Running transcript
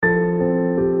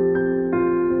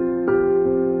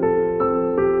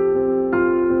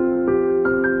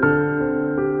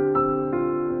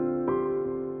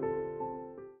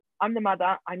I'm the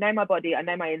mother, I know my body, I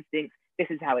know my instincts, this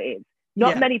is how it is.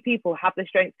 Not Yeah. many people have the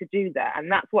strength to do that,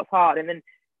 and that's what's hard. And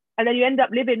then you end up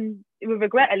living with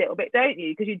regret a little bit, don't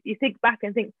you? Because you think back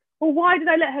and think, well, why did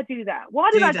I let her do that?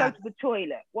 Why did I go to the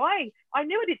toilet? Why? I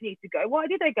knew I didn't need to go. Why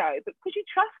did I go? But because you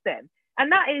trust them.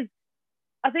 And that is,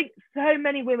 I think so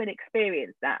many women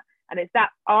experience that. And it's that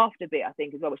after bit, I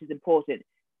think, as well, which is important.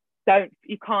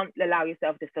 You can't allow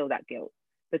yourself to feel that guilt,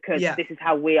 because this is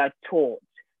how we are taught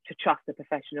to trust the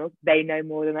professionals. They know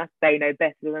more than us. They know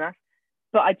better than us.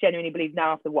 But I genuinely believe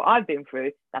now, after what I've been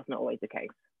through, that's not always the case.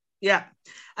 Yeah.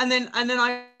 And then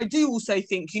I do also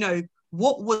think, you know,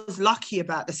 what was lucky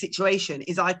about the situation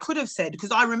is I could have said,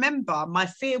 because I remember my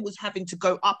fear was having to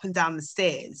go up and down the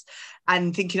stairs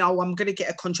and thinking, oh, I'm going to get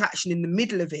a contraction in the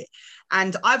middle of it.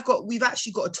 And we've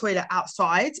actually got a toilet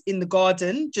outside in the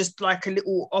garden, just like a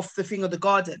little off the thing of the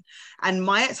garden. And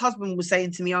my ex-husband was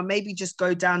saying to me, oh, maybe just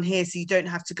go down here so you don't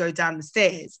have to go down the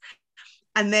stairs.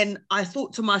 And then I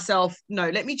thought to myself, no,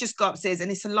 let me just go upstairs. And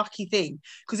it's a lucky thing,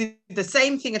 because if the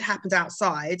same thing had happened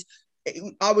outside,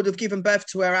 I would have given birth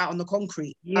to her out on the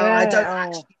concrete. I don't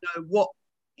actually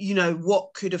know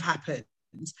what could have happened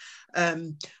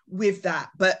with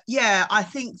that. But yeah, I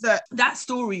think that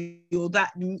story, or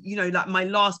that, you know, like my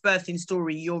last birthing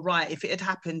story, you're right. If it had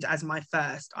happened as my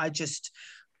first, I just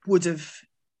would have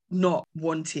not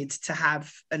wanted to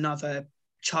have another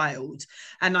child.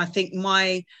 And I think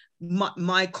my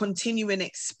continuing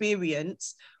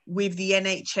experience with the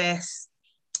NHS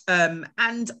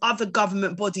and other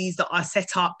government bodies that are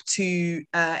set up to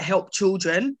help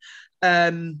children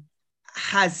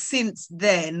has since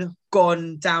then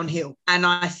gone downhill. And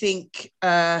I think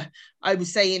I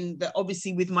was saying that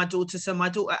obviously with my daughter, so my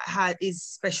daughter is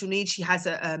special needs. She has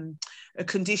a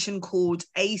condition called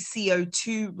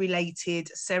ACO2 related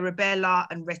cerebellar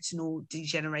and retinal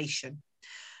degeneration,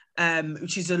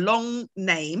 which is a long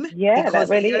name, because that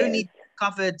really they only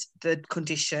discovered the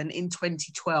condition in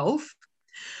 2012.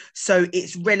 So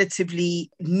it's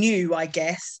relatively new, I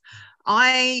guess.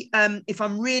 If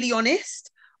I'm really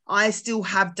honest, I still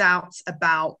have doubts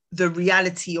about the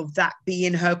reality of that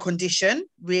being her condition,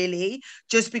 really,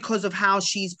 just because of how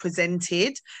she's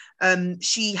presented.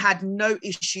 She had no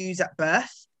issues at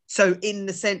birth. So in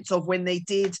the sense of when they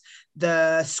did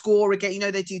the score again, you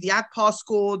know, they do the AGPA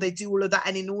score, they do all of that.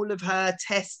 And in all of her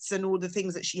tests and all the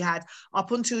things that she had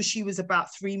up until she was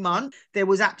about 3 months, there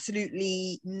was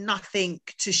absolutely nothing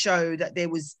to show that there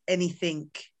was anything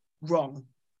wrong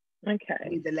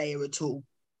with the layer at all.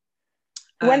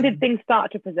 When did things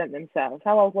start to present themselves?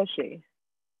 How old was she?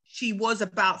 She was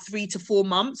about 3 to 4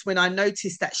 months when I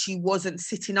noticed that she wasn't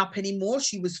sitting up anymore.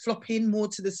 She was flopping more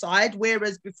to the side,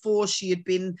 whereas before she had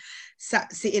been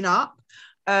sitting up.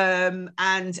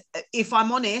 And if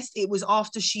I'm honest, it was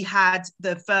after she had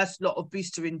the first lot of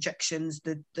booster injections,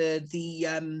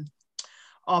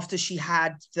 after she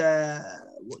had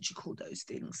what do you call those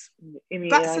things?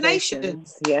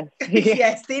 Vaccinations. Yes.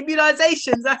 Yes, the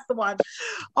immunizations, that's the one.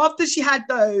 After she had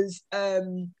those,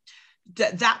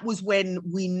 that was when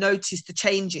we noticed the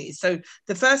changes. So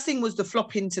the first thing was the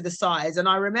flopping to the sides, and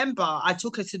I remember I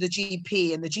took her to the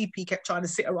GP, and the GP kept trying to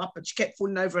sit her up, and she kept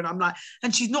falling over, and I'm like,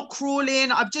 and she's not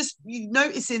crawling. I'm just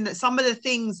noticing that some of the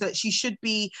things that she should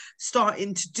be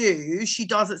starting to do, she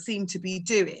doesn't seem to be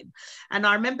doing. And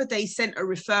I remember they sent a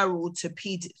referral to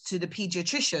the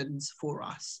pediatricians for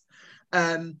us.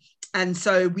 And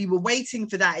so we were waiting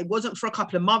for that. It wasn't for a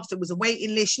couple of months. There was a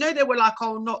waiting list. You know, they were like,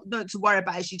 oh, not to worry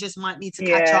about it. She just might need to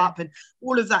catch up and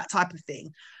all of that type of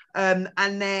thing. And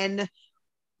then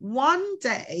one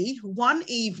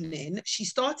evening, she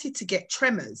started to get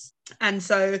tremors. And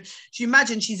so you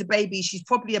imagine she's a baby. She's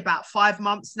probably about 5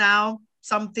 months now,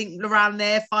 something around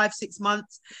there, 5-6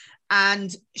 months.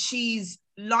 And she's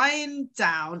lying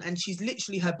down, and she's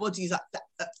literally, her body's like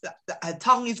her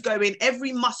tongue is going,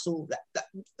 every muscle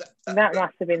that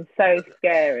must have been so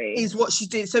scary, is what she's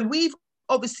doing. So we've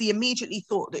obviously immediately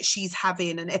thought that she's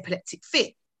having an epileptic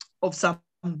fit of some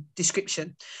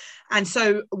description. And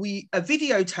so we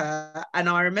videoed her, and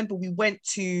I remember we went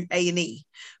to A&E.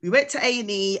 We went to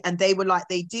A&E, and they were like,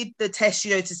 they did the test,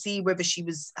 you know, to see whether she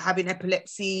was having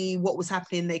epilepsy, what was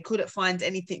happening. They couldn't find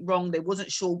anything wrong. They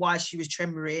wasn't sure why she was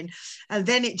tremoring. And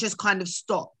then it just kind of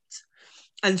stopped.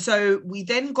 And so we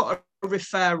then got a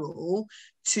referral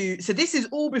so this is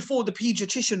all before the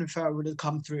pediatrician referral had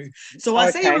come through. So I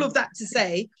say all of that to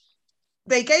say,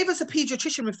 they gave us a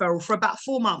pediatrician referral for about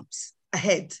 4 months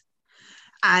ahead.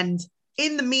 And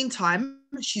in the meantime,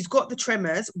 she's got the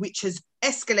tremors, which has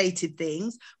escalated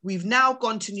things. We've now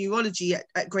gone to neurology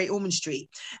at Great Ormond Street.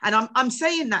 And I'm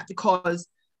saying that because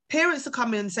parents are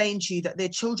coming and saying to you that their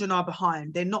children are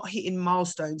behind, they're not hitting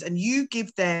milestones, and you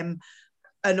give them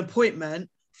an appointment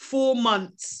 4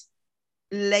 months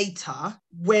later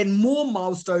when more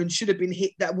milestones should have been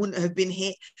hit that wouldn't have been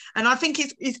hit. And I think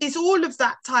it's all of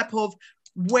that type of,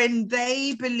 when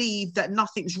they believe that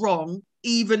nothing's wrong,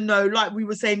 even though, like we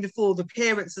were saying before, the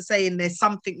parents are saying there's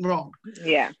something wrong.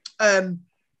 Yeah.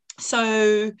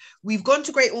 So we've gone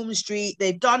to Great Ormond Street.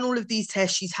 They've done all of these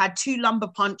tests. She's had 2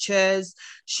 lumbar punctures.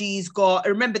 She's got,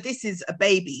 remember, this is a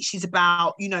baby. She's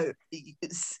about, you know,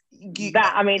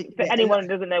 I mean, for anyone who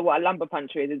doesn't know what a lumbar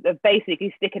puncture is, it's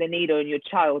basically sticking a needle in your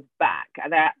child's back.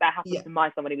 And that happened to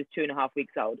my son when he was 2.5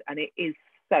 weeks old. And it is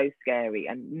so scary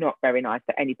and not very nice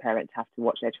for any parent to have to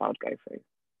watch their child go through.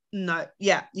 No,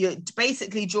 yeah, you're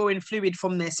basically drawing fluid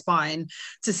from their spine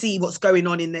to see what's going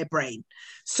on in their brain.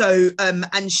 So,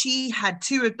 and she had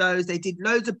 2 of those. They did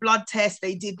loads of blood tests.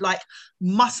 They did like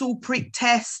muscle prick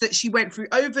tests that she went through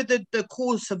over the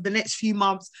course of the next few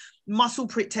months, muscle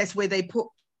prick tests where they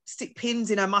stick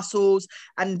pins in her muscles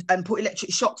and put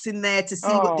electric shocks in there to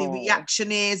see what the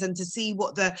reaction is and to see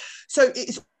what so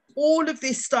it's all of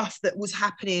this stuff that was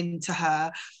happening to her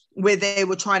where they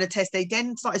were trying to test. They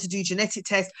then started to do genetic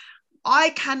tests. I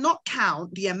cannot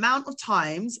count the amount of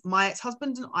times my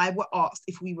ex-husband and I were asked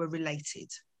if we were related.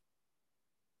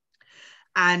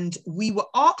 And we were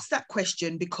asked that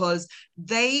question because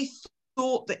they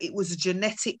thought that it was a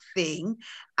genetic thing.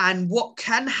 And what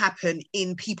can happen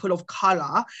in people of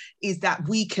colour is that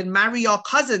we can marry our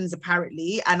cousins,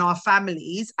 apparently, and our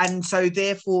families, and so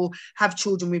therefore have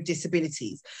children with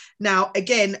disabilities. Now,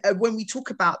 again, when we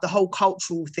talk about the whole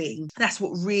cultural thing, that's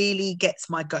what really gets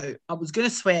my goat. I was going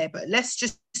to swear, but let's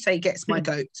just say gets my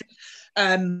goat.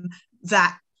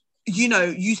 That, you know,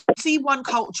 you see one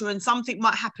culture and something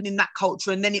might happen in that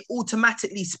culture and then it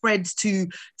automatically spreads to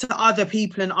other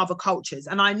people and other cultures.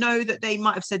 And I know that they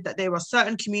might have said that there are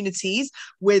certain communities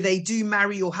where they do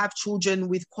marry or have children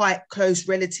with quite close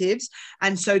relatives.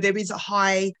 And so there is a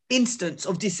high instance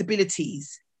of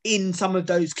disabilities in some of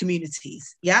those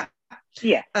communities. Yeah.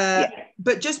 Yeah.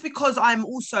 But just because I'm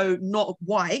also not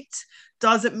white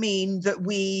doesn't mean that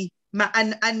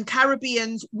and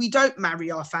Caribbeans, we don't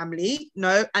marry our family,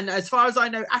 no. And as far as I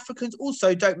know, Africans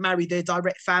also don't marry their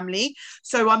direct family.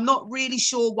 So I'm not really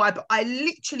sure why, but I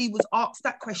literally was asked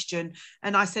that question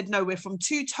and I said, no, we're from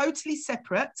 2 totally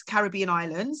separate Caribbean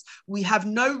islands. We have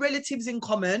no relatives in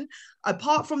common,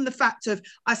 apart from the fact of,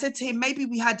 I said to him, maybe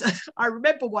we had, I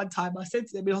remember one time I said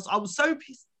to them, I was so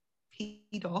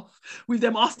peed off with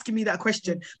them asking me that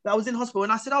question, that I was in hospital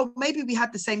and I said, oh, maybe we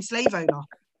had the same slave owner.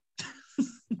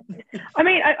 I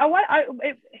mean, I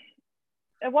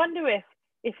wonder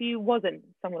if you wasn't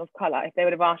someone of colour, if they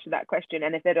would have asked you that question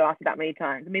and if they'd have asked you that many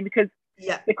times. I mean, because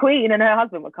the Queen and her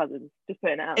husband were cousins, just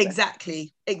putting it out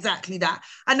exactly that.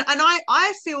 And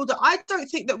I feel that I don't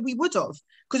think that we would have,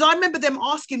 because I remember them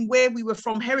asking where we were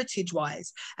from heritage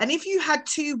wise, and if you had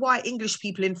 2 white English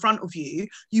people in front of you,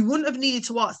 you wouldn't have needed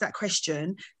to ask that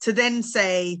question to then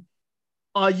say,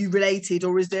 are you related,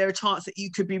 or is there a chance that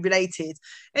you could be related?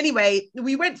 Anyway,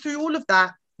 we went through all of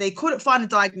that. They couldn't find a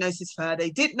diagnosis for her.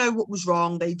 They didn't know what was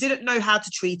wrong. They didn't know how to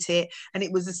treat it. And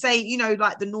it was the same, you know,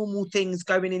 like the normal things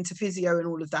going into physio and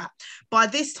all of that. By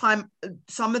this time,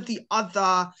 some of the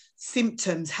other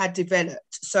symptoms had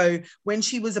developed. So when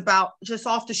she was about, just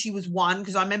after she was 1,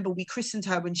 because I remember we christened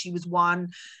her when she was 1,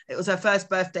 it was her first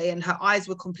birthday and her eyes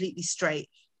were completely straight.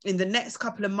 In the next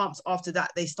couple of months after that,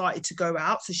 they started to go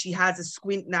out. So she has a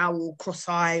squint now, or cross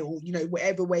eye, or, you know,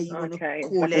 whatever way you want to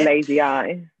call like it. A lazy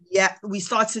eye. Yeah, we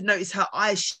started to notice her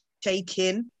eyes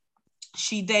shaking.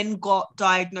 She then got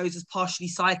diagnosed as partially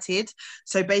sighted.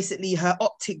 So basically her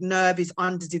optic nerve is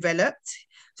underdeveloped.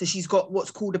 So she's got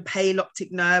what's called a pale optic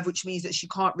nerve, which means that she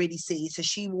can't really see. So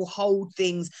she will hold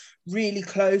things really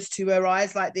close to her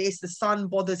eyes like this. The sun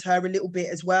bothers her a little bit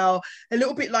as well. A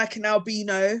little bit like an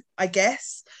albino, I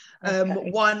guess.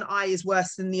 One eye is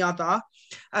worse than the other.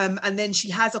 And then she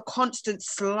has a constant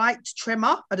slight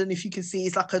tremor. I don't know if you can see,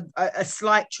 it's like a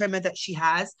slight tremor that she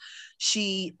has.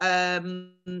 She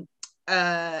it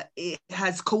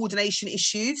has coordination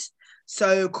issues.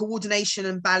 So coordination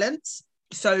and balance.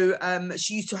 So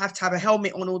she used to have a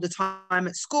helmet on all the time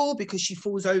at school because she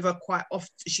falls over quite often.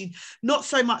 She, not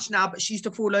so much now, but she used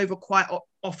to fall over quite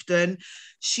often.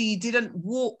 She didn't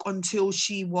walk until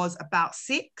she was about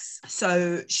 6.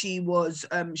 So she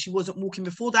wasn't walking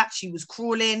before that. She was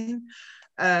crawling.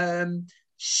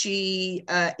 She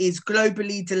is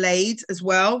globally delayed as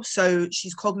well. So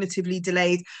she's cognitively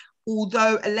delayed.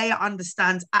 Although Alea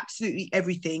understands absolutely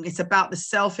everything, it's about the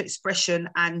self-expression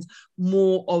and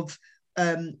more of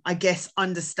I guess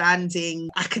understanding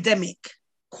academic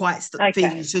quite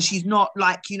thing. So she's not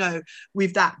like, you know,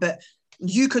 with that, but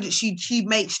she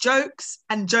makes jokes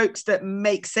and jokes that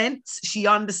make sense. She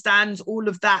understands all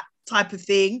of that type of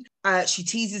thing. She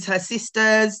teases her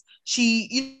sisters. She,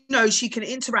 you know, she can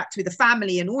interact with the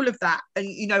family and all of that. And,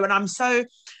 you know, and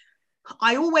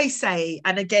I always say,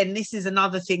 and again, this is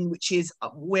another thing which is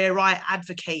where I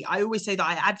advocate. I always say that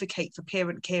I advocate for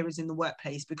parent carers in the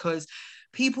workplace, because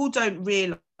people don't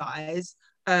realise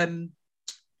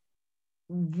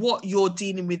what you're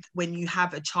dealing with when you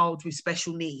have a child with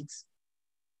special needs.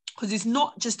 Because it's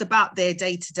not just about their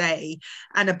day-to-day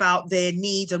and about their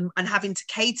needs and having to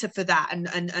cater for that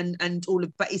and all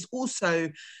of, but it's also,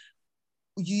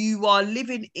 you are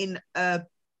living in a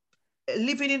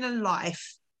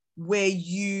life where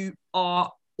you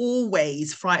are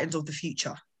always frightened of the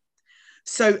future.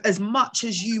 So as much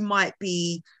as you might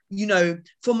be, you know,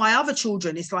 for my other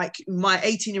children, it's like my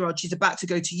 18-year-old, she's about to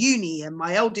go to uni, and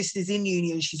my eldest is in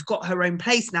uni and she's got her own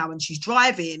place now and she's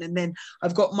driving. And then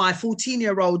I've got my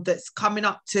 14-year-old that's coming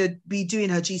up to be doing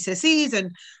her GCSEs,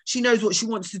 and she knows what she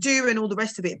wants to do and all the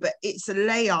rest of it. But it's a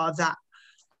layer that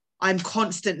I'm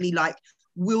constantly like,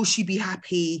 will she be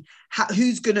happy?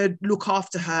 Who's going to look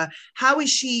after her? How is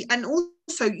she? And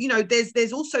also, you know,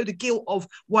 there's also the guilt of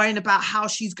worrying about how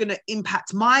she's going to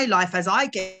impact my life as I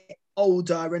get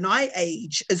older and I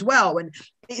age as well. And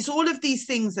it's all of these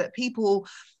things that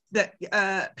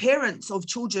parents of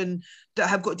children that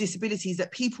have got disabilities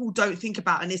that people don't think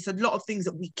about. And it's a lot of things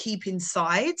that we keep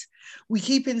inside. We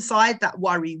keep inside that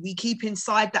worry. We keep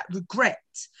inside that regret.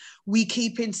 We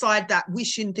keep inside that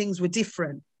wishing things were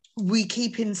different. We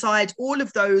keep inside all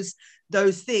of those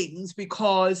things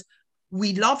because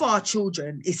we love our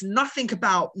children. It's nothing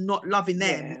about not loving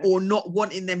them or not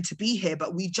wanting them to be here,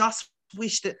 but we just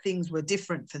wish that things were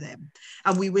different for them,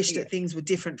 and we wish that things were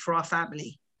different for our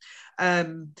family.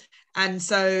 And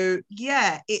so,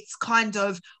 it's kind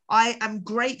of, I am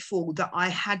grateful that I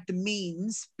had the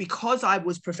means, because I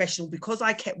was professional, because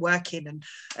I kept working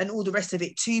and all the rest of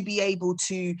it, to be able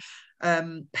to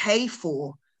pay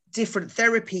for different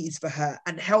therapies for her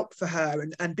and help for her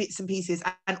and bits and pieces,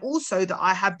 and also that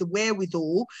I have the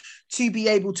wherewithal to be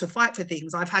able to fight for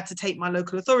things. I've had to take my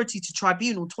local authority to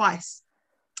tribunal twice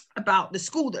about the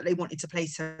school that they wanted to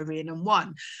place her in, and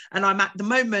won. And I'm at the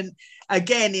moment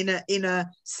again in a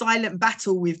silent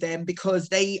battle with them, because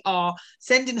they are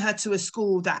sending her to a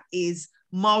school that is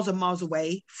miles and miles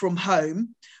away from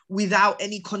home, without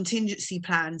any contingency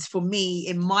plans for me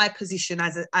in my position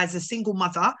as a single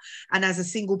mother and as a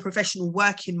single professional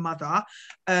working mother.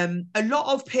 A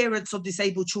lot of parents of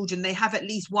disabled children, they have at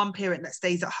least one parent that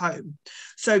stays at home.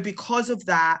 So because of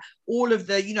that, all of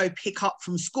the, you know, pick up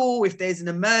from school, if there's an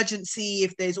emergency,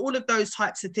 if there's all of those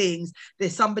types of things,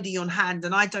 there's somebody on hand,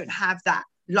 and I don't have that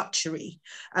luxury.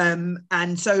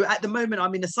 And so at the moment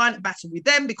I'm in a silent battle with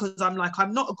them, because I'm like,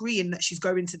 I'm not agreeing that she's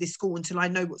going to this school until I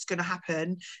know what's going to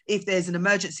happen if there's an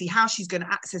emergency, how she's going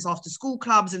to access after school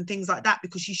clubs and things like that,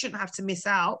 because she shouldn't have to miss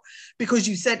out because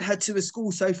you sent her to a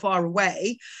school so far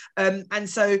away. And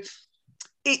so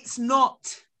it's not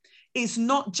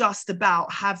just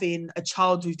about having a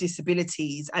child with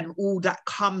disabilities and all that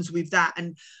comes with that.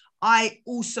 And I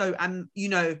also am, you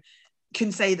know,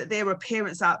 can say that there are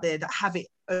parents out there that have it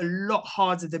a lot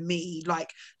harder than me, like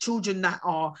children that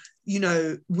are, you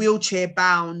know, wheelchair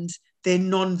bound, they're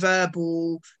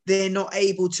non-verbal, they're not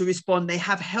able to respond, they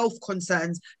have health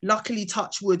concerns. Luckily,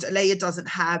 touch wood, Alea doesn't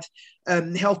have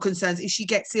health concerns. If she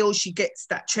gets ill, she gets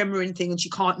that tremoring thing and she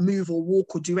can't move or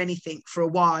walk or do anything for a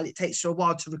while. It takes her a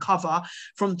while to recover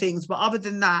from things, but other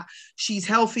than that, she's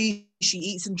healthy, she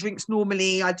eats and drinks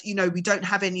normally. We don't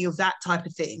have any of that type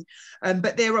of thing.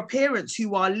 But there are parents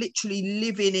who are literally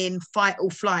living in fight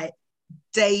or flight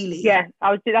daily. Yeah,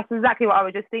 that's exactly what I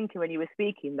was just thinking when you were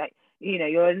speaking. Like, you know,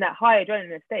 you're in that high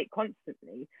adrenaline state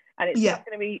constantly, and it's not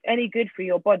going to be any good for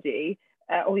your body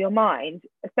or your mind,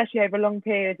 especially over long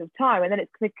periods of time. And then it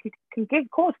can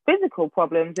cause physical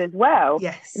problems as well,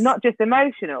 not just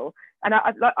emotional. And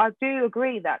I do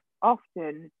agree that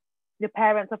often the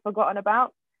parents are forgotten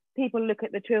about. People look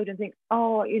at the children and think,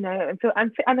 oh, you know,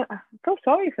 and feel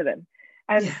sorry for them.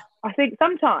 And I think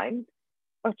sometimes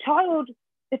a child,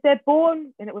 if they're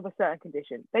born in it with a certain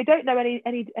condition, they don't know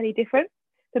any different.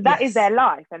 So that is their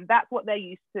life, and that's what they're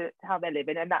used to how they're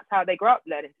living, and that's how they grow up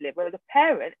learning to live. Whereas a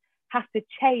parent has to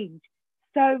change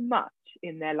so much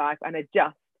in their life and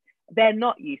adjust. They're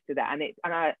not used to that,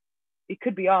 and it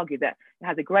could be argued that it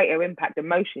has a greater impact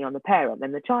emotionally on the parent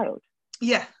than the child.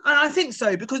 Yeah, and I think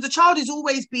so, because the child is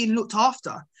always being looked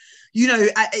after, you know,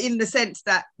 in the sense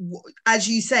that, as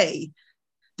you say,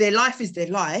 their life is their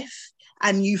life,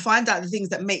 and you find out the things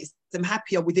that makes them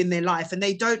happier within their life, and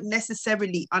they don't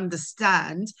necessarily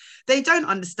understand. They don't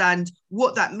understand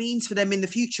what that means for them in the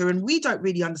future, and we don't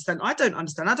really understand. I don't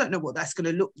understand. I don't know what that's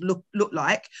going to look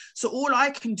like. So all I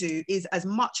can do is, as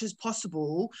much as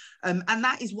possible, and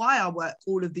that is why I work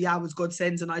all of the hours God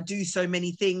sends, and I do so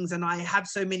many things, and I have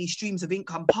so many streams of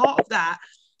income. Part of that,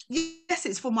 yes,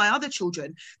 it's for my other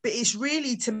children, but it's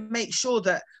really to make sure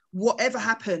that whatever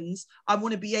happens, I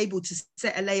want to be able to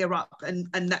set Alea up, and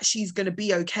that she's going to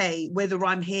be okay, whether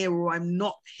I'm here or I'm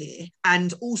not here.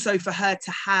 And also for her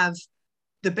to have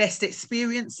the best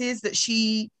experiences that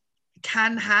she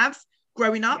can have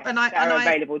growing up. And that are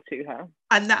available to her.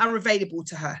 And that are available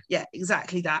to her. Yeah,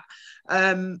 exactly that.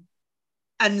 And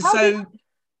so,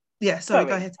 sorry,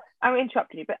 go ahead. I'm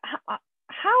interrupting you, but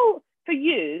how for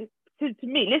you, to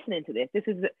me, listening to this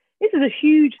is a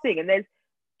huge thing, and there's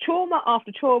trauma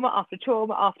after trauma after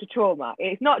trauma after trauma.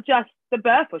 It's not just the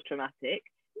birth was traumatic.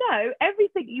 No,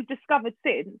 everything you've discovered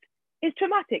since is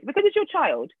traumatic, because it's your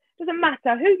child. It doesn't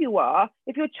matter who you are.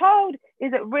 If your child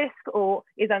is at risk or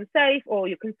is unsafe, or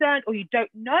you're concerned, or you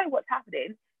don't know what's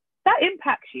happening, that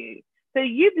impacts you. So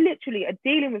you literally are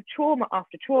dealing with trauma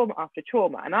after trauma after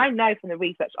trauma. And I know from the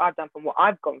research I've done, from what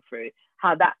I've gone through,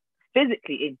 how that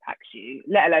physically impacts you,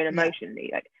 let alone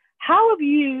emotionally. Like,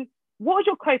 what are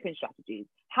your coping strategies?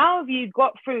 How have you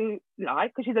got through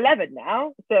life? Because she's 11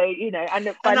 now, so and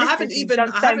I haven't even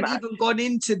gone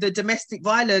into the domestic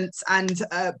violence and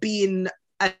being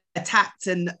attacked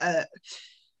and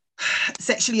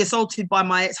sexually assaulted by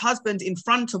my ex-husband in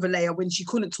front of Alea when she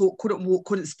couldn't talk, couldn't walk,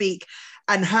 couldn't speak,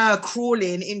 and her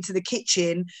crawling into the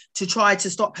kitchen to try to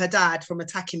stop her dad from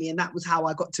attacking me, and that was how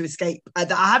I got to escape. I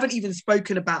haven't even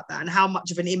spoken about that and how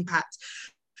much of an impact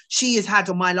she has had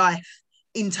on my life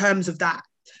in terms of that.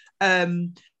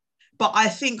 But I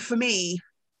think for me,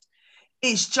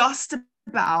 it's just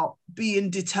about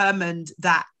being determined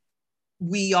that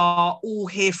we are all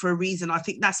here for a reason. I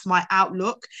think that's my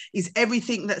outlook, is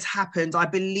everything that's happened, I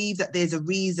believe that there's a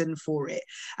reason for it.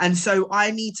 And so I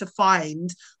need to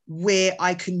find where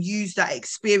I can use that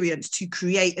experience to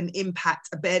create an impact,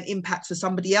 a better impact for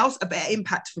somebody else, a better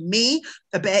impact for me,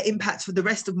 a better impact for the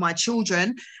rest of my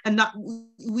children. And that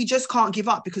we just can't give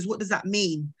up, because what does that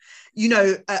mean?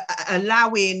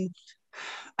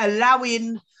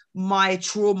 Allowing my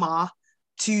trauma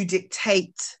to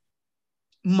dictate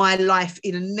my life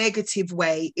in a negative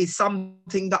way is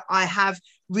something that I have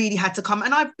really had to come.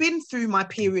 And I've been through my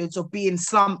periods of being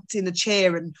slumped in a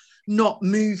chair and not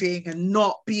moving and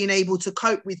not being able to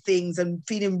cope with things and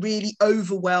feeling really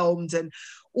overwhelmed and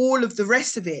all of the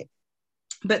rest of it.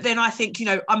 But then I think,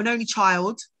 I'm an only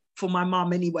child for my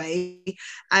mum anyway.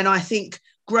 And I think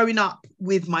growing up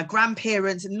with my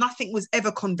grandparents, nothing was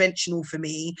ever conventional for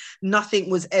me. Nothing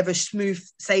was ever smooth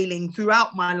sailing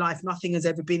throughout my life. Nothing has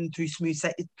ever been through smooth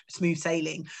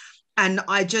sailing. And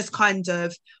I just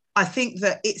I think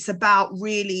that it's about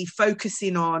really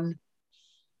focusing on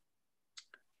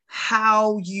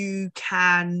how you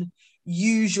can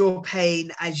use your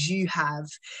pain as you have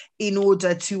in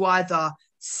order to either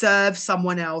serve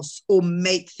someone else or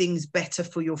make things better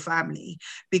for your family.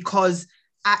 Because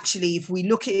actually, if we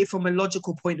look at it from a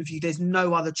logical point of view, there's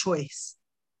no other choice.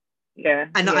 I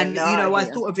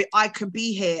thought of it, I could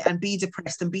be here and be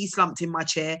depressed and be slumped in my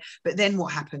chair, but then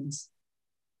what happens?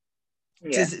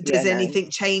 Does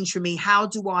anything change for me? How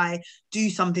do I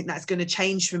do something that's going to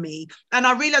change for me? And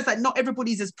I realize that not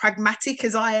everybody's as pragmatic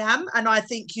as I am. And I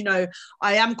think,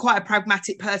 I am quite a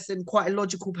pragmatic person, quite a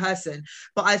logical person.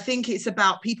 But I think it's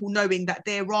about people knowing that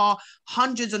there are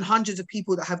hundreds and hundreds of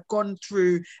people that have gone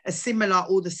through a similar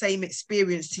or the same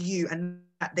experience to you, and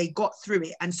that they got through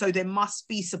it. And so there must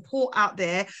be support out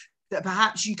there that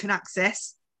perhaps you can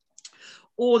access,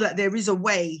 or that there is a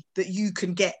way that you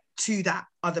can get to that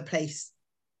other place.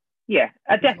 Yeah,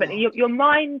 definitely. Your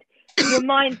mind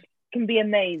can be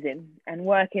amazing and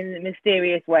work in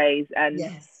mysterious ways. And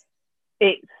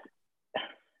it's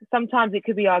sometimes it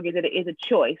could be argued that it is a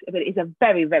choice, but it is a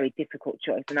very, very difficult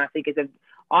choice. And I think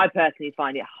I personally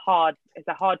find it hard. It's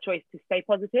a hard choice to stay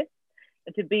positive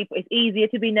and it's easier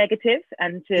to be negative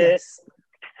and to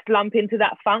slump into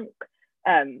that funk.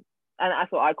 And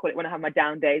that's what I call it when I have my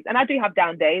down days. And I do have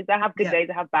down days. I have good days.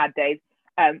 I have bad days.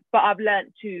 But I've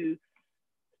learned to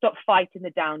stop fighting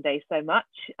the down days so much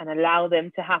and allow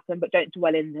them to happen, but don't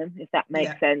dwell in them, if that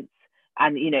makes sense.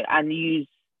 And and use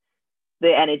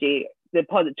the energy, the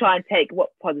positive. Try and take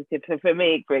what's positive. So for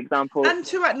me, for example, and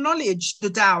to acknowledge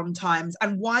the down times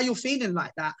and why you're feeling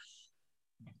like that.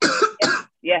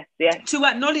 Yes. To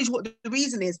acknowledge what the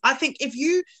reason is. I think if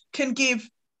you can give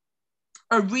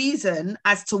a reason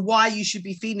as to why you should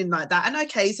be feeling like that. And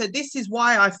okay, so this is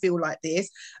why I feel like this,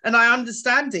 and I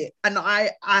understand it, and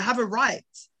I have a right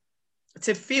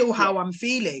to feel how I'm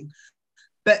feeling.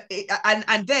 But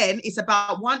and then it's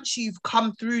about, once you've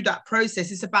come through that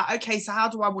process, it's about, okay, so how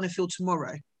do I want to feel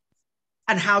tomorrow,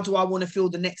 and how do I want to feel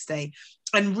the next day,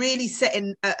 and really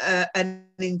setting an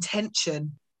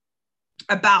intention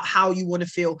about how you want to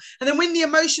feel. And then when the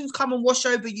emotions come and wash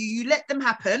over you, you let them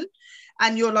happen,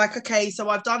 and you're like, okay, so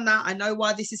I've done that, I know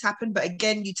why this has happened, but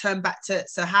again, you turn back to,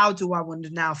 so how do I want to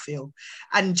now feel,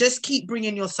 and just keep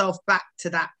bringing yourself back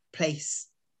to that place,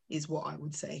 is what I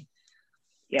would say.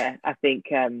 Yeah, I think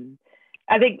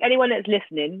anyone that's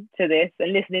listening to this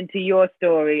and listening to your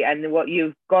story and what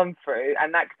you've gone through,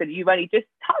 and like I said, you've only just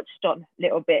touched on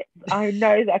little bits. I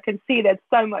know that I can see there's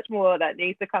so much more that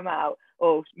needs to come out,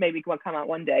 or maybe will come out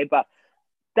one day, but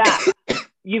that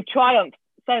you've triumphed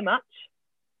so much.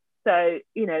 So,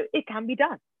 you know, it can be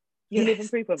done. You're living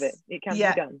proof of it. It can be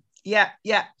done. Yeah.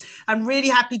 I'm really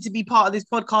happy to be part of this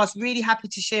podcast, really happy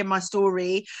to share my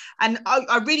story. And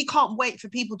I really can't wait for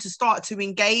people to start to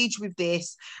engage with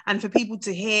this, and for people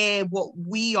to hear what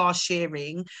we are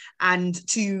sharing, and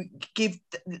to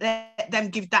let them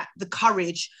give that the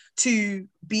courage to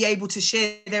be able to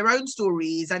share their own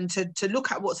stories, and to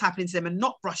look at what's happening to them and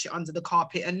not brush it under the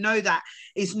carpet, and know that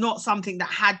it's not something that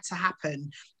had to happen.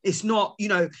 It's not, you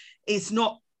know, it's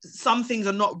not, some things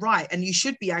are not right, and you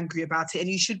should be angry about it, and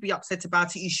you should be upset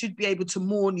about it. You should be able to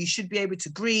mourn, you should be able to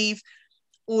grieve,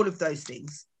 all of those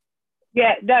things.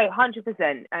 Yeah, no,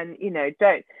 100%. And, you know,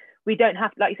 we don't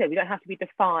have, like you said, we don't have to be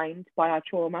defined by our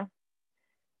trauma.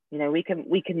 You know, we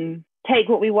can take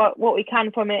what we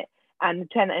can from it and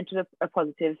turn it into a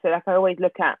positive. So like I always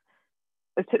look at,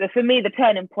 for me, the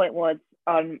turning point was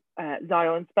on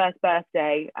Zion's first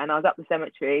birthday, and I was up the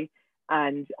cemetery,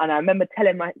 and I remember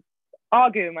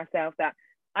arguing myself that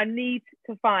I need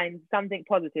to find something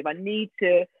positive. I need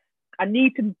to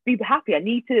be happy. I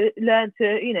need to learn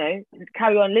to, you know,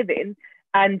 carry on living.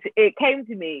 And it came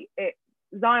to me,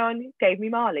 Zion gave me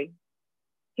Marley.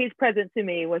 His present to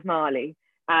me was Marley.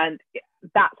 And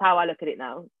that's how I look at it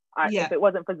now. If it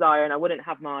wasn't for Zion, I wouldn't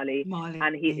have Marley.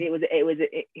 And he was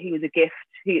a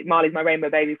gift. Marley's my rainbow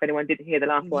baby, if anyone didn't hear the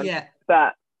last one. Yeah.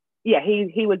 But yeah,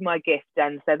 he was my gift.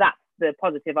 And so that's the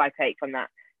positive I take from that.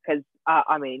 Because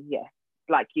I mean, yeah,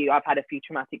 like you, I've had a few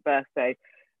traumatic births, so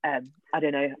I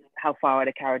don't know how far I'd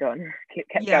have carried on.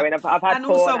 Kept going. I've had, and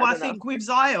also I think with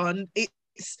Zion,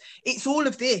 it's all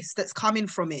of this that's coming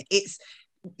from it. It's,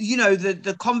 you know,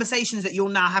 the conversations that you're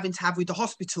now having to have with the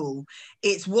hospital.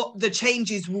 It's what the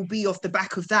changes will be off the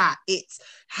back of that. It's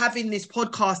having this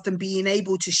podcast and being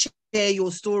able to share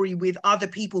your story with other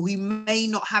people who may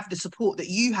not have the support that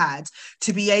you had,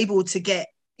 to be able to get,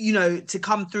 you know, to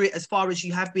come through it as far as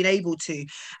you have been able to.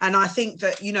 And I think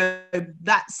that, you know,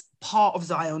 that's part of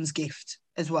Zion's gift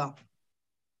as well.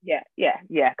 Yeah.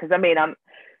 Because I mean,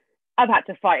 I've had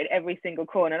to fight at every single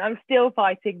corner, and I'm still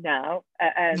fighting now.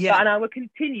 And I will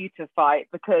continue to fight,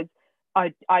 because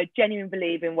I genuinely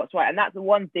believe in what's right. And that's the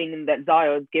one thing that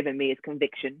Zion's given me, is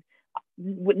conviction.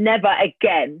 Never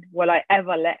again will I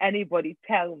ever let anybody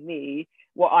tell me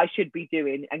what I should be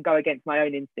doing and go against my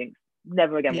own instincts.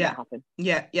 Never again will that happen.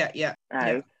 Yeah.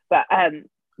 But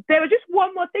there was just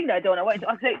one more thing that I wanted to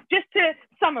ask. Just to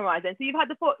summarize then, so you've had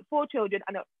the four children,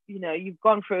 and you know, you've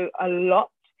gone through a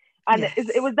lot. And is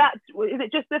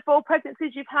it just the 4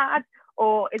 pregnancies you've had,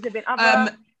 or has there been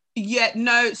other?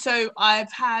 So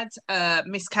I've had a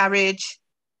miscarriage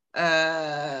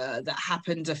that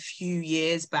happened a few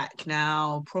years back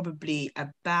now, probably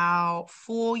about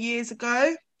 4 years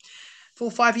ago. 4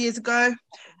 or 5 years ago.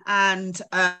 And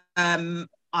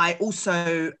I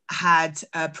also had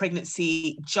a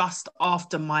pregnancy just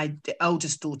after my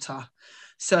eldest daughter,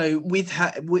 so with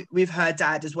her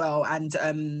dad as well.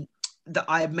 And that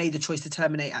I made the choice to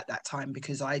terminate at that time,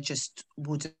 because I just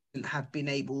wouldn't have been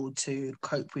able to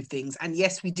cope with things. And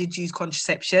yes, we did use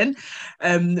contraception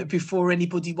before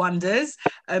anybody wonders,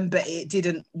 but it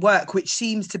didn't work, which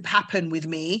seems to happen with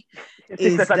me.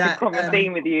 It's such a common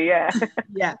theme with you.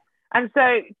 Yeah. And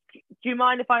so, do you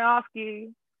mind if I ask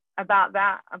you about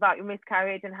that, about your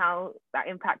miscarriage and how that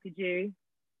impacted you?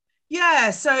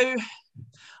 Yeah, so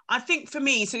I think for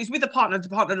me, so it's with the partner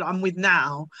that I'm with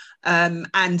now,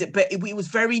 but it was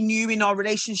very new in our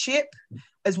relationship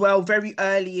as well, very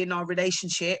early in our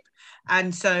relationship.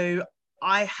 And so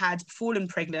I had fallen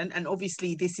pregnant, and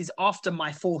obviously this is after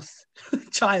my 4th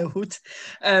child.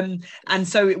 And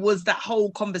so it was that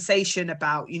whole conversation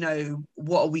about, you know,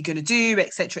 what are we going to do,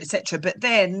 etc., etc. But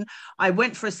then I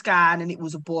went for a scan, and it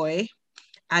was a boy.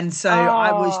 And so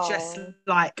I was just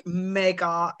like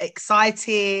mega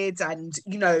excited and,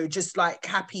 you know, just like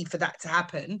happy for that to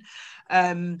happen.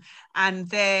 And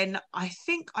then I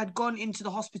think I'd gone into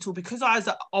the hospital because I was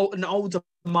an older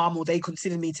mum, or they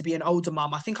considered me to be an older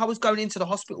mum. I think I was going into the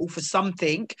hospital for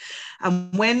something.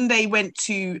 And when they went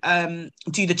to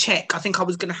do the check, I think I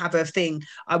was going to have a thing.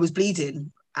 I was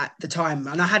bleeding at the time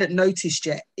and I hadn't noticed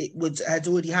yet had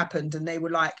already happened, and they were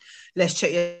like, let's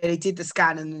check. Yeah, they did the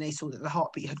scan and then they saw that the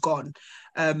heartbeat had gone.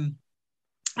 And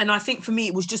I think for me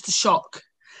it was just a shock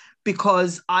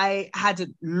because I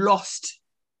hadn't lost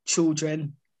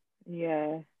children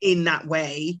in that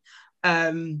way.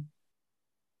 And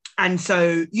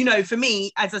so, you know, for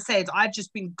me, as I said, I've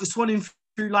just been swanning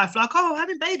through life like, oh,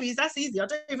 having babies, that's easy, I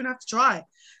don't even have to try,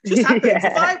 it just happens.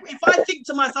 If I think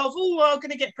to myself, oh, well, I'm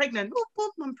gonna get pregnant,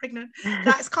 oh, I'm pregnant,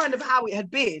 that's kind of how it had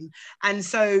been. And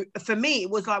so for me it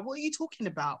was like, what are you talking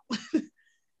about?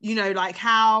 You know, like,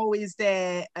 how is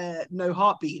there no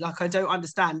heartbeat? Like, I don't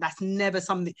understand. That's never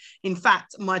something. In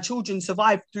fact, my children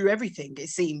survived through everything, it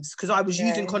seems, because I was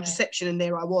using contraception and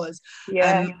there I was.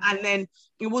 And then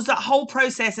it was that whole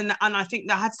process. And I think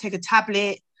that I had to take a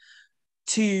tablet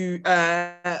to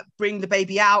bring the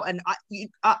baby out. And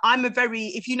I'm a very,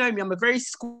 if you know me, I'm a very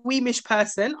squeamish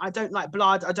person. I don't like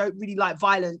blood. I don't really like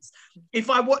violence.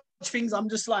 If I watch things, I'm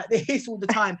just like this all the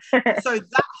time. So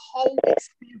that whole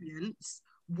experience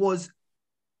was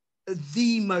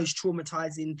the most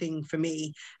traumatizing thing for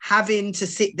me, having to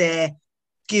sit there,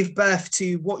 give birth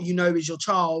to what you know is your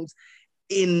child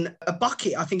in a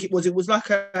bucket. I think it was like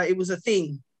it was a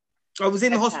thing. I was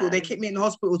in the hospital. They kept me in the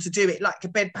hospital to do it, like a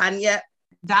bedpan. Yeah,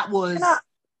 that was.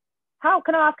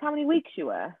 Can I ask how many weeks you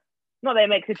were? Not that it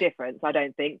makes a difference, I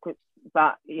don't think,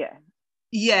 but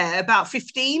yeah, about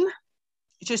 15,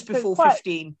 just before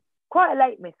 15. Quite a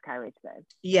late miscarriage then.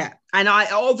 Yeah, and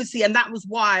I obviously, and that was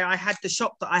why I had the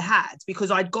shock that I had,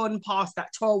 because I'd gone past that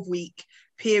 12-week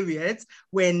period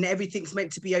when everything's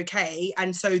meant to be okay.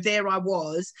 And so there I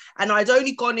was, and I'd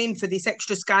only gone in for this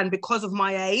extra scan because of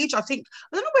my age. I don't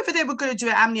know whether they were going to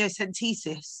do an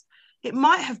amniocentesis. It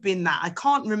might have been that. I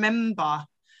can't remember.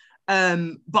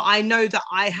 But I know that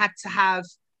I had to have,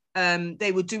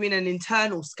 they were doing an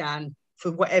internal scan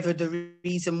for whatever the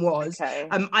reason was.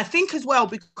 I think as well,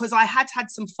 because I had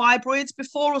some fibroids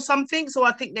before or something. So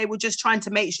I think they were just trying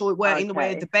to make sure it weren't in the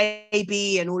way of the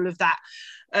baby and all of that.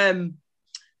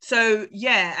 So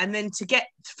yeah, and then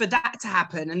for that to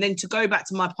happen, and then to go back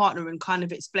to my partner and kind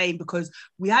of explain, because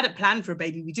we hadn't planned for a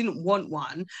baby, we didn't want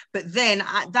one. But then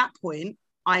at that point,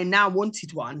 I now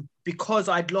wanted one because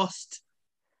I'd lost.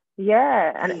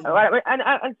 Yeah, and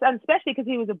especially because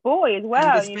he was a boy as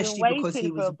well. And especially because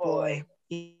he was a boy.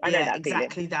 Yeah,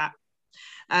 exactly that.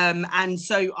 And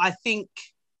so I think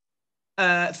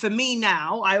for me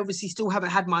now, I obviously still haven't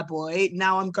had my boy.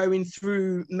 Now I'm going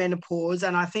through menopause,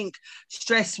 and I think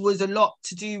stress was a lot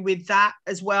to do with that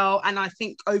as well. And I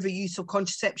think overuse of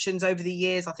contraceptions over the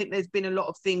years, I think there's been a lot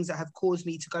of things that have caused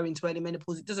me to go into early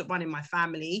menopause. It doesn't run in my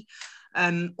family,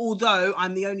 although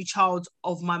I'm the only child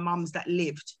of my mum's that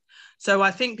lived. So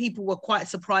I think people were quite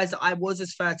surprised that I was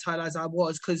as fertile as I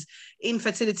was, because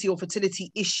infertility or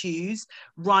fertility issues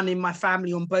run in my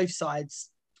family on both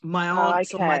sides. My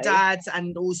aunts, on my dad's,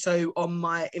 and also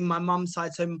in my mum's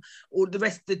side. So all the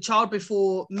rest, the child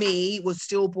before me was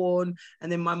stillborn,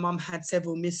 and then my mum had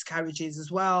several miscarriages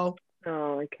as well.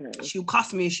 Oh, okay. She'll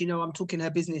cuss me if she know I'm talking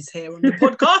her business here on the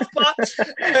podcast,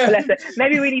 but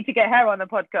maybe we need to get her on the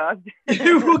podcast.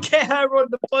 We'll get her on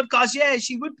the podcast. Yeah,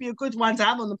 she would be a good one to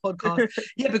have on the podcast.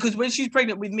 Yeah, because when she was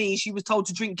pregnant with me, she was told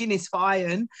to drink Guinness for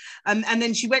iron, and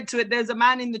then she went to it. There's a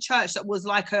man in the church that was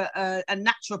like a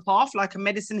naturopath, like a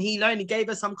medicine healer, and he gave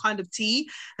her some kind of tea,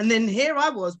 and then here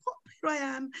I was. Here I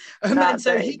am. And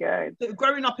so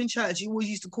growing up in church, he always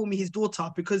used to call me his daughter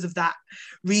because of that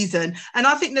reason. And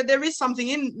I think that there is something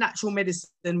in natural medicine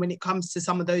when it comes to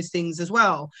some of those things as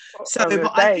well. So,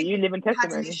 but I think you live in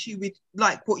testimony. I had an issue with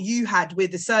like what you had, where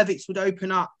the cervix would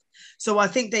open up. So I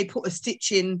think they put a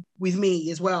stitch in with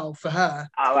me as well for her.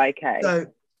 Oh, okay. So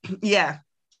yeah.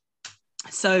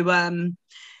 So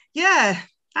yeah,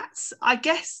 that's, I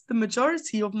guess, the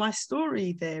majority of my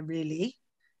story there, really.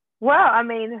 Well, I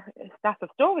mean, that's a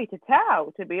story to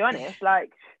tell, to be honest.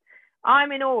 Like,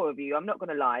 I'm in awe of you. I'm not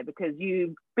going to lie, because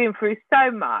you've been through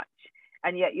so much,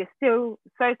 and yet you're still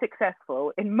so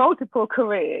successful in multiple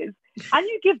careers, and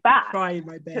you give back. Trying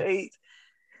my best.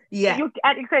 Yeah.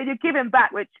 You're giving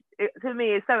back, which to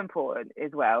me is so important as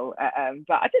well.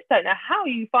 But I just don't know how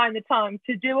you find the time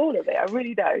to do all of it. I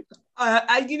really don't.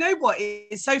 You know what?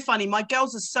 It's so funny. My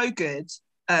girls are so good.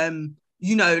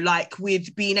 you know, like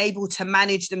with being able to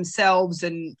manage themselves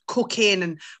and cooking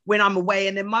and when I'm away.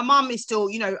 And then my mum is still,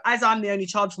 you know, as I'm the only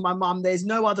child for my mum, there's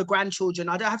no other grandchildren.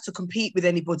 I don't have to compete with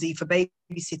anybody for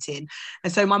babysitting.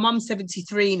 And so my mum's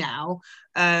 73 now.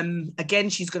 Again,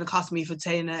 she's going to cuss me for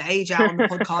saying her age out on the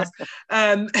podcast.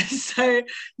 So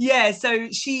yeah, so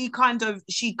she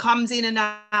comes in and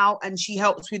out and she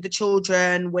helps with the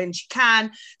children when she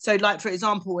can. So like, for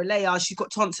example, Alea, she's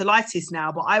got tonsillitis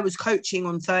now, but I was coaching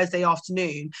on Thursday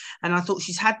afternoon and I thought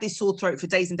she's had this sore throat for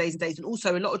days and days and days. And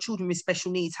also a lot of children with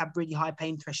special needs have really high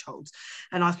pain thresholds.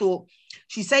 And I thought,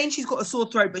 she's saying she's got a sore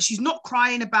throat, but she's not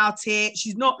crying about it.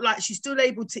 She's not like, she's still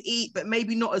able to eat, but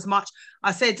maybe not as much.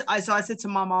 I said to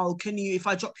Mum, oh, can you, if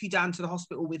I drop you down to the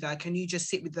hospital with her, can you just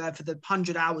sit with her for the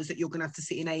 100 hours that you're going to have to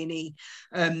sit in A&E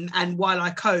and while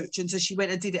I coach? And so she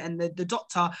went and did it. And the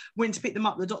doctor went to pick them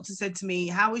up. The doctor said to me,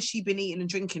 how has she been eating and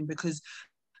drinking? Because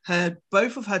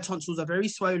both of her tonsils are very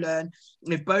swollen.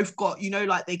 They've both got, you know,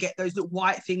 like they get those little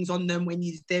white things on them when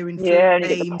they're inflamed. Yeah, and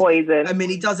you get the poison. I mean,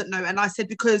 he doesn't know. And I said,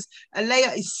 because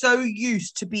Alea is so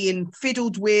used to being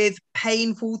fiddled with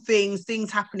painful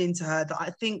things happening to her, that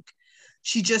I think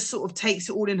she just sort of takes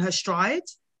it all in her stride.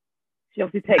 She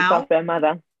obviously takes after her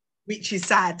mother. Which is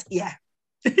sad, yeah.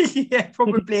 Yeah,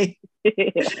 probably.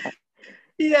 Yeah.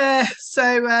 Yeah,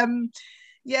 so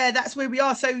yeah, that's where we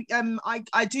are. So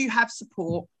I do have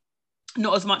support,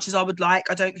 not as much as I would like.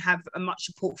 I don't have much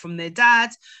support from their dad,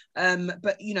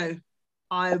 but you know,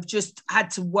 I've just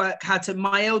had to work how to.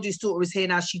 My eldest daughter is here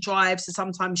now. She drives, so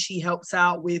sometimes she helps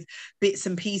out with bits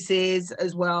and pieces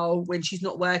as well when she's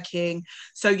not working.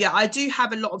 So yeah, I do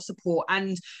have a lot of support,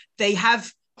 and they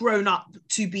have grown up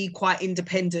to be quite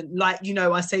independent. Like, you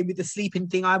know, I say with the sleeping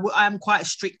thing, I am quite a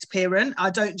strict parent. I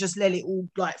don't just let it all,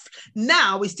 like,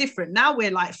 now it's different. Now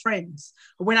we're like friends.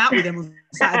 I went out with them on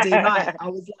Saturday night. I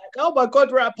was like, oh my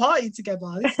God, we're at a party together.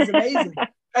 This is amazing.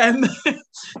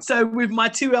 So with my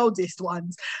two eldest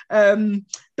ones.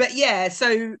 But yeah,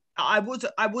 so I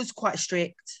was quite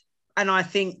strict. And I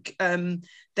think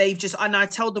they've just, and I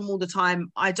tell them all the time,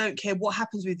 I don't care what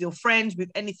happens with your friends, with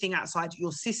anything outside,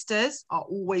 your sisters are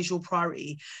always your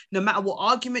priority. No matter what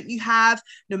argument you have,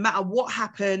 no matter what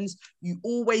happens, you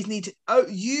always need to,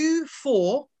 you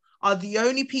four are the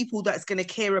only people that's going to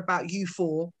care about you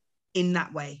four in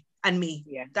that way. And me.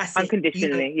 Yeah. That's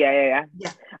unconditionally. You know?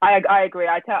 Yeah. I agree.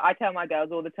 I tell my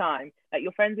girls all the time, that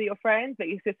your friends are your friends, but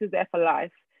your sister's there for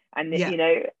life. And you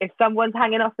know, if someone's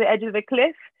hanging off the edge of the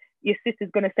cliff, your sister's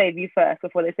going to save you first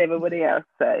before they save everybody else.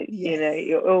 So, you know,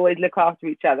 you always look after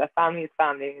each other. Family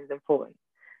is important.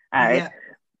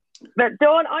 But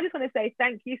Dawn, I just want to say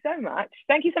thank you so much.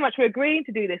 Thank you so much for agreeing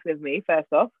to do this with me,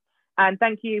 first off. And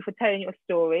thank you for telling your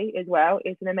story as well.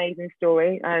 It's an amazing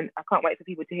story, and I can't wait for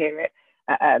people to hear it.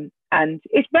 And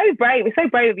it's very brave. It's so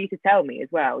brave of you to tell me as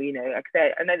well. You know, like I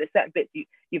said, I know there's certain bits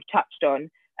you've touched on.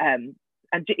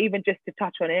 And even just to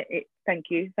touch on it, thank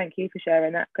you for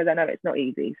sharing that, because I know it's not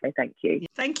easy. So thank you.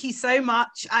 Thank you so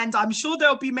much. And I'm sure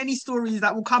there'll be many stories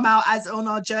that will come out as on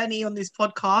our journey on this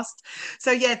podcast.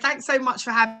 So yeah, thanks so much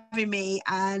for having me,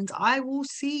 and I will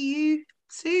see you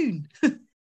soon.